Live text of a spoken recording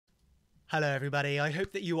Hello everybody, I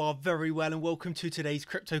hope that you are very well and welcome to today's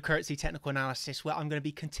cryptocurrency technical analysis, where I'm going to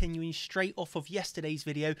be continuing straight off of yesterday's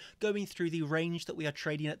video, going through the range that we are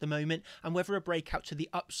trading at the moment and whether a breakout to the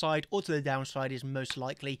upside or to the downside is most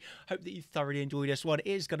likely. Hope that you thoroughly enjoyed this one. It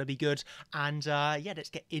is going to be good, and yeah, let's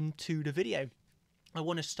get into the video. I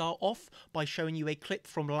want to start off by showing you a clip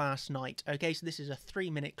from last night. Okay, so this is a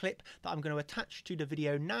 3-minute clip that I'm going to attach to the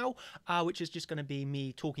video now, which is just going to be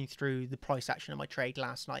me talking through the price action of my trade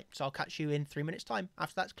last night. So I'll catch you in 3 minutes time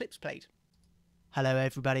after that clip's played. Hello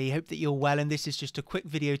everybody, hope that you're well, and this is just a quick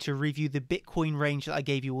video to review the Bitcoin range that I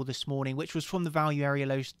gave you all this morning, which was from the value area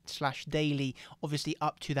low / daily, obviously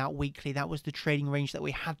up to that weekly. That was the trading range that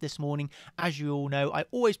we had this morning. As you all know, I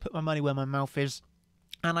always put my money where my mouth is,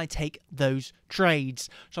 and I take those trades.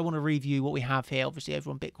 So I want to review what we have here. Obviously,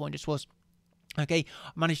 over on Bitcoin just was. Okay,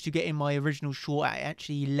 I managed to get in my original short at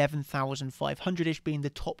actually 11,500-ish, being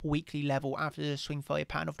the top weekly level after the swing failure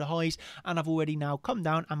pattern of the highs, and I've already now come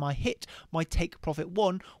down and I hit my take profit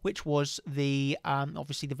 1, which was the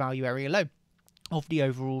obviously the value area low of the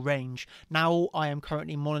overall range. Now I am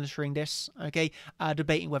currently monitoring this, okay,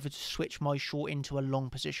 debating whether to switch my short into a long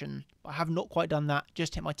position. I have not quite done that,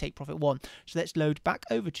 just hit my take profit 1. So let's load back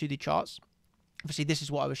over to the charts. Obviously, this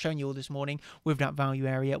is what I was showing you all this morning with that value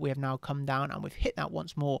area. We have now come down and we've hit that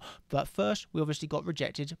once more. But first, we obviously got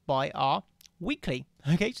rejected by our weekly.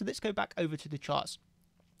 Okay, so let's go back over to the charts.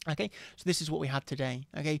 Okay, so this is what we had today.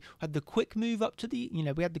 Okay, we had the quick move up to the,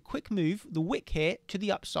 we had the quick move, the wick here to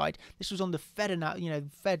the upside. This was on the Fed,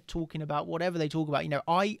 and Fed talking about whatever they talk about.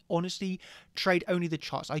 I honestly trade only the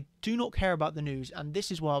charts. I do not care about the news, and this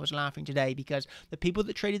is why I was laughing today, because the people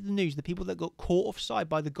that traded the news, the people that got caught offside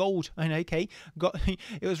by the gold, it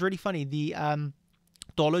was really funny. The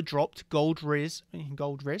dollar dropped, gold went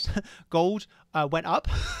up,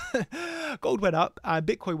 gold went up,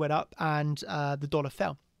 Bitcoin went up, and the dollar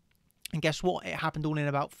fell. And guess what? It happened all in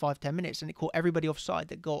about 5-10 minutes, and it caught everybody offside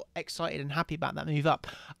that got excited and happy about that move up.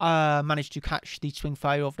 Managed to catch the swing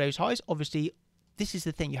failure of those highs. Obviously, this is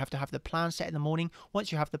the thing. You have to have the plan set in the morning.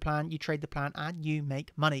 Once you have the plan, you trade the plan and you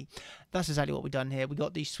make money. That's exactly what we've done here. We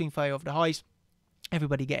got the swing failure of the highs.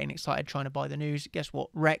 Everybody getting excited trying to buy the news. Guess what?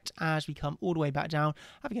 Wrecked as we come all the way back down.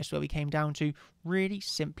 Have a guess where we came down to? Really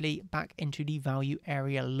simply back into the value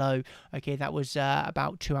area low. Okay, that was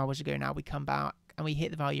about 2 hours ago now. We come back and we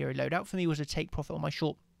hit the value area low. That for me was a take profit on my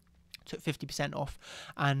short. Took 50% off,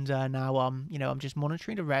 and now I'm just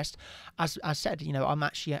monitoring the rest. As said, I'm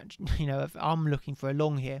actually I'm looking for a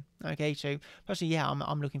long here. Okay, so personally, yeah,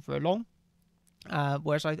 I'm looking for a long.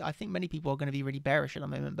 Whereas I think many people are going to be really bearish at the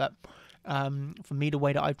moment, but for me, the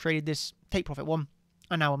way that I've traded this, take profit 1,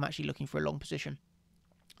 and now I'm actually looking for a long position.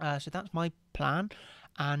 So that's my plan,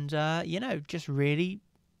 and just really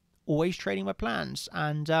always trading my plans,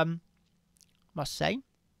 and must say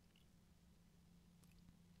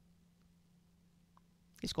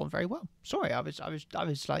it's gone very well. Sorry, I was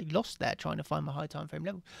like lost there trying to find my high time frame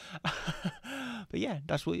level. But yeah,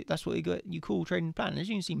 that's what you call trading plan. As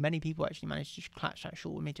you can see, many people actually managed to clutch that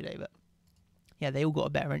short with me today, but yeah, they all got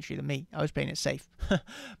a better entry than me. I was playing it safe.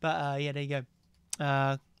 But yeah, there you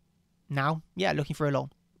go. Now, yeah, looking for a long.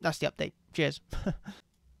 That's the update. Cheers.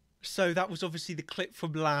 So that was obviously the clip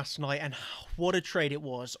from last night, and what a trade it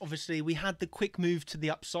was. Obviously, we had the quick move to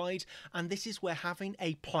the upside, and this is where having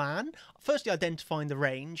a plan, firstly identifying the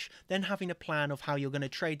range, then having a plan of how you're going to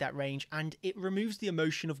trade that range, and it removes the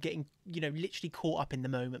emotion of getting, literally caught up in the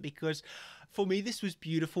moment, because for me, this was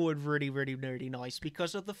beautiful and really, really, really nice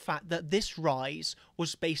because of the fact that this rise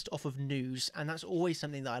was based off of news, and that's always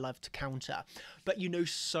something that I love to counter. But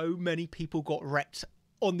so many people got wrecked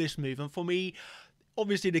on this move, and for me,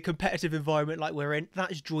 obviously, the competitive environment like we're in, that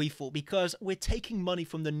is joyful because we're taking money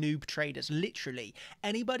from the noob traders. Literally,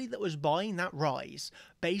 anybody that was buying that rise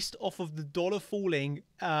based off of the dollar falling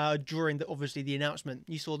during obviously the announcement,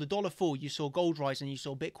 you saw the dollar fall, you saw gold rise, and you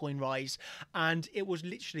saw Bitcoin rise, and it was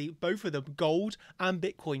literally both of them, gold and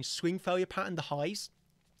Bitcoin, swing failure pattern the highs.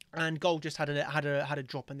 And gold just had a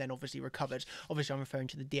drop and then obviously recovered. Obviously, I'm referring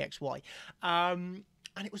to the DXY.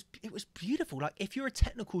 And it was beautiful. Like, if you're a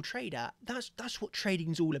technical trader, that's what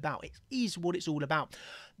trading's all about. It is what it's all about.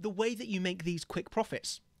 The way that you make these quick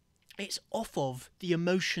profits, it's off of the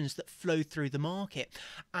emotions that flow through the market,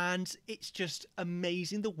 and it's just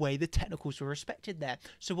amazing the way the technicals were respected there.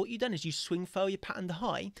 So what you've done is you swing failure pattern the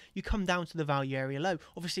high, you come down to the value area low.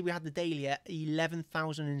 Obviously, we had the daily at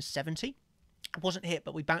 11,070. It wasn't hit,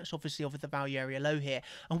 but we bounced obviously off of the value area low here.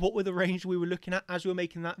 And what were the range we were looking at as we were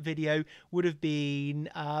making that video? Would have been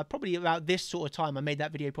probably about this sort of time. I made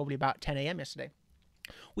that video probably about 10 AM yesterday.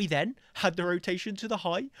 We then had the rotation to the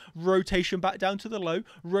high, rotation back down to the low,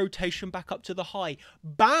 rotation back up to the high.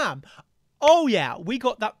 Bam! Oh yeah, we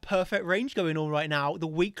got that perfect range going on right now. The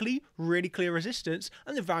weekly, really clear resistance,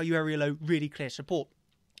 and the value area low, really clear support.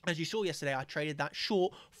 As you saw yesterday, I traded that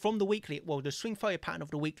short from the weekly. Well, the swing failure pattern of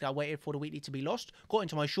the weekly, I waited for the weekly to be lost, got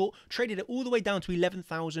into my short, traded it all the way down to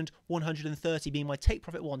 11,130 being my take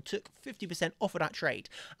profit one, took 50% off of that trade.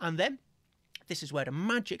 And then this is where the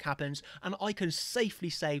magic happens, and I can safely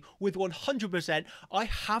say with 100% I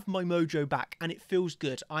have my mojo back, and it feels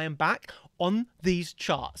good. I am back on these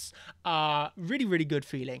charts. Really, really good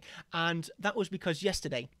feeling. And that was because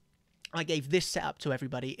yesterday I gave this setup to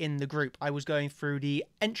everybody in the group. I was going through the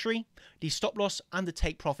entry, the stop loss, and the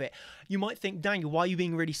take profit. You might think, Daniel, why are you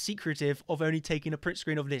being really secretive of only taking a print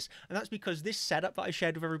screen of this? And that's because this setup that I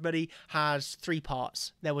shared with everybody has 3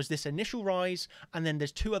 parts. There was this initial rise, and then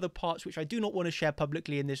there's 2 other parts which I do not want to share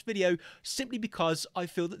publicly in this video, simply because I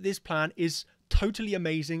feel that this plan is totally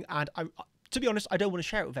amazing, and to be honest, I don't want to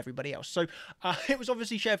share it with everybody else. So it was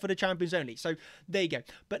obviously shared for the champions only. So there you go.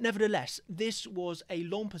 But nevertheless, this was a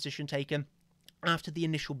long position taken after the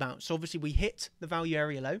initial bounce. So obviously we hit the value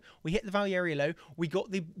area low. We hit the value area low. We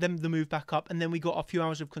got the move back up, and then we got a few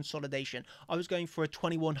hours of consolidation. I was going for a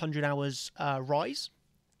 2100 hours rise.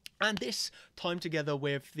 And this time together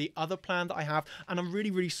with the other plan that I have, and I'm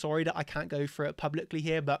really, really sorry that I can't go through it publicly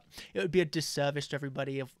here, but it would be a disservice to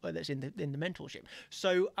everybody that's in the mentorship.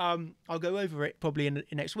 So I'll go over it probably in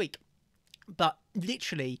next week. But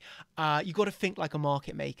literally, you got to think like a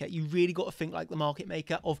market maker. You really got to think like the market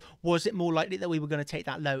maker of, was it more likely that we were going to take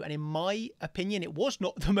that low? And in my opinion, it was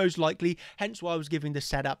not the most likely, hence why I was giving the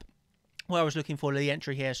setup where I was looking for the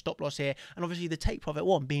entry here, stop loss here, and obviously the take profit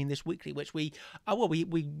one being this weekly, which we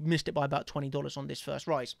missed it by about $20 on this first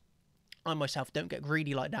rise. I myself don't get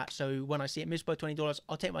greedy like that, so when I see it missed by $20,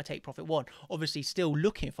 I'll take my take profit one. Obviously still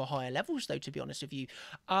looking for higher levels though, to be honest with you,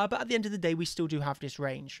 but at the end of the day, we still do have this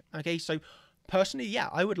range. Okay, so personally, yeah,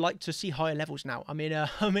 I would like to see higher levels now. I'm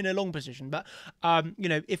in a long position, but you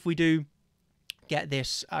know, if we do get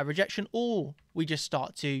this rejection, or we just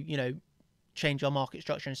start to, you know, change our market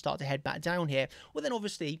structure and start to head back down here, well then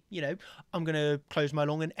obviously, you know, I'm going to close my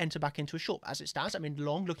long and enter back into a short. As it stands, I'm in the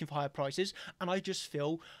long looking for higher prices, and I just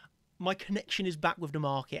feel my connection is back with the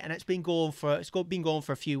market, and it's been gone for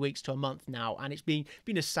a few weeks to a month now, and it's been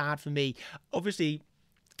a sad for me, obviously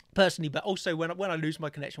personally, but also when I lose my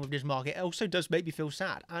connection with this market, it also does make me feel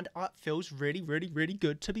sad, and it feels really, really, really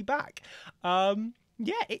good to be back.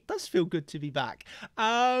 Yeah, it does feel good to be back.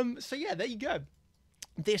 So yeah, there you go.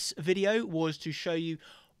 This video was to show you,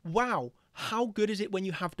 wow, how good is it when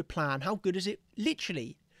you have the plan? How good is it?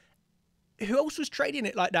 Literally, who else was trading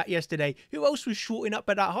it like that yesterday? Who else was shorting up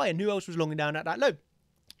at that high, and who else was longing down at that low?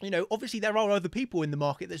 You know, obviously there are other people in the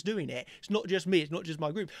market that's doing it. It's not just me. It's not just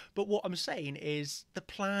my group. But what I'm saying is the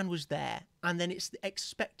plan was there, and then it's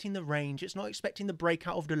expecting the range. It's not expecting the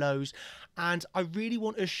breakout of the lows. And I really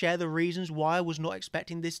want to share the reasons why I was not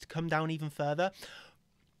expecting this to come down even further.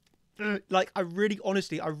 Like, I really want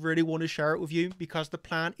to share it with you, because the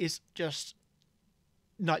plan is just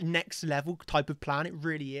like next level type of plan. It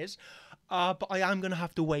really is. But I am going to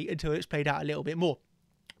have to wait until it's played out a little bit more.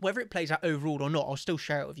 Whether it plays out overall or not, I'll still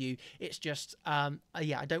share it with you. It's just, yeah,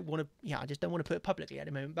 I just don't want to put it publicly at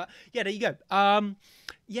the moment. But yeah, there you go.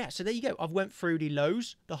 Yeah, so there you go. I've went through the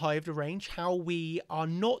lows, the high of the range, how we are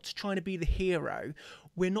not trying to be the hero.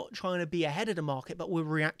 We're not trying to be ahead of the market, but we're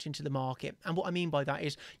reacting to the market. And what I mean by that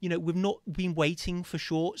is, you know, we've not been waiting for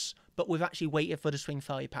shorts, but we've actually waited for the swing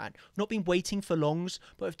failure pattern. We've not been waiting for longs,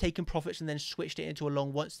 but we've taken profits and then switched it into a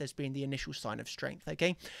long once there's been the initial sign of strength,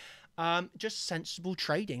 okay? Just sensible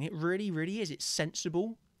trading. It really, really is. It's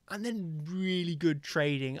sensible, and then really good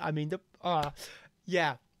trading. I mean,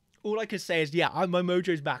 yeah, all I can say is, yeah, my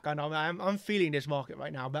mojo's back, and I'm feeling this market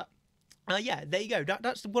right now, but yeah, there you go.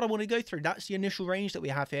 That's what I want to go through. That's the initial range that we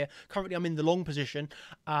have here. Currently, I'm in the long position.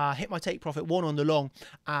 Hit my take profit one on the long,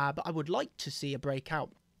 but I would like to see a breakout.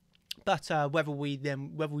 But whether we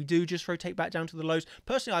do just rotate back down to the lows,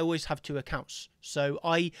 personally, I always have 2 accounts. So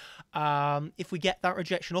if we get that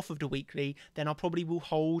rejection off of the weekly, then I probably will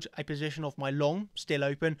hold a position of my long still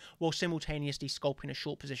open, while simultaneously scalping a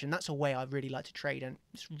short position. That's a way I really like to trade, and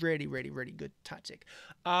it's really, really, really good tactic.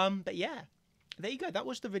 But yeah, there you go. That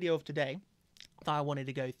was the video of today that I wanted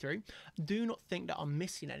to go through. Do not think that I'm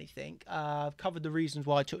missing anything. I've covered the reasons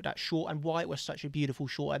why I took that short and why it was such a beautiful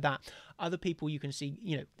short at that. Other people, you can see,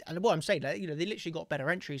 you know, and what I'm saying, you know, they literally got better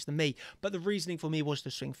entries than me, but the reasoning for me was the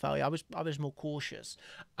swing failure. I was more cautious.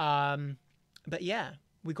 But yeah,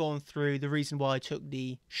 we've gone through the reason why I took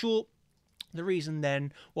the short. The reason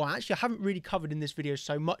then, well, actually I haven't really covered in this video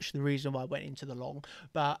so much the reason why I went into the long,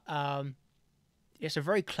 but it's a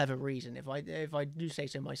very clever reason. If I do say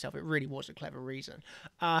so myself, it really was a clever reason.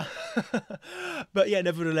 Uh, but yeah,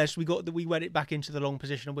 nevertheless, we went it back into the long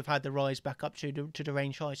position, and we've had the rise back up to the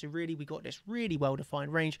range high. So really, we got this really well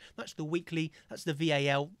defined range. That's the weekly. That's the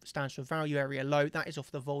VAL, stands for value area low. That is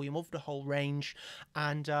off the volume of the whole range.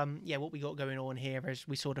 And yeah, what we got going on here is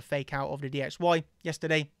we saw the fake out of the DXY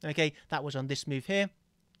yesterday. Okay, that was on this move here.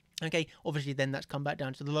 Okay, obviously then that's come back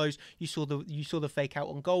down to the lows. You saw the fake out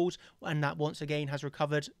on gold, and that once again has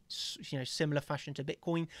recovered, similar fashion to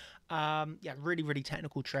Bitcoin. Yeah, really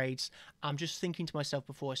technical trades. I'm just thinking to myself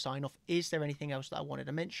before I sign off, is there anything else that I wanted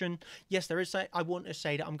to mention? Yes, there is. I want to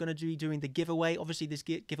say that I'm going to be doing the giveaway. Obviously, this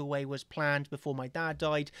giveaway was planned before my dad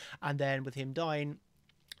died, and then with him dying,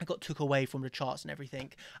 I got took away from the charts and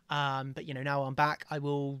everything, but now I'm back. I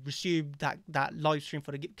will resume that live stream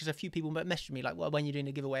for the, because a few people messaged me like, well, when you're doing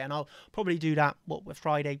the giveaway, and I'll probably do that with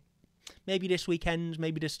Friday, maybe this weekend,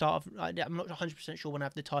 maybe the start of, I'm not 100% sure when I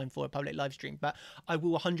have the time for a public live stream, but I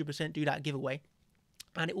will 100% do that giveaway,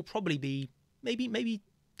 and it will probably be maybe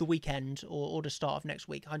the weekend or the start of next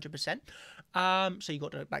week, 100%. So you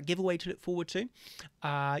got that giveaway to look forward to.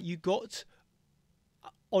 You got,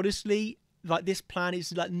 honestly, like, this plan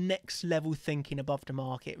is like next level thinking above the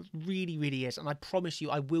market. It really is, and I promise you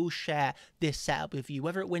I will share this setup with you,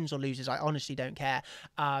 whether it wins or loses. I honestly don't care.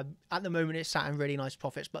 At the moment it's sat in really nice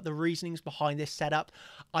profits, but the reasonings behind this setup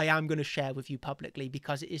I am going to share with you publicly,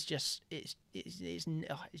 because it is just it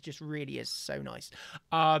just really is so nice.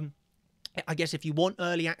 I guess if you want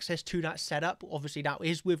early access to that setup, obviously that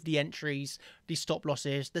is with the entries, the stop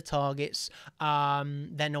losses, the targets,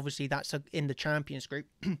 then obviously that's in the champions group.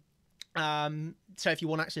 So if you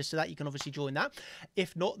want access to that, you can obviously join that.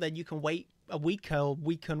 If not, then you can wait a week or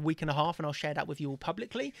week and a half, and I'll share that with you all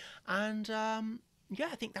publicly. And yeah,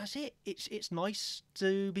 I think that's it. It's nice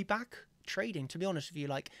to be back trading, to be honest with you.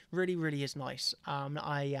 Like, really is nice.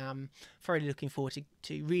 I am very looking forward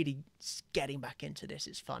to really getting back into this.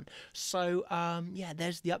 It's fun. So yeah,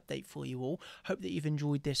 there's the update for you all. Hope that you've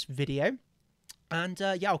enjoyed this video. And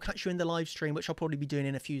yeah, I'll catch you in the live stream, which I'll probably be doing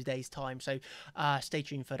in a few days' time. So stay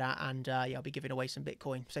tuned for that. And yeah, I'll be giving away some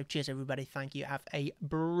Bitcoin. So cheers, everybody. Thank you. Have a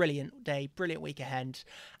brilliant day, brilliant week ahead.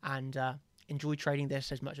 And enjoy trading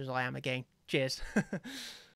this as much as I am again. Cheers.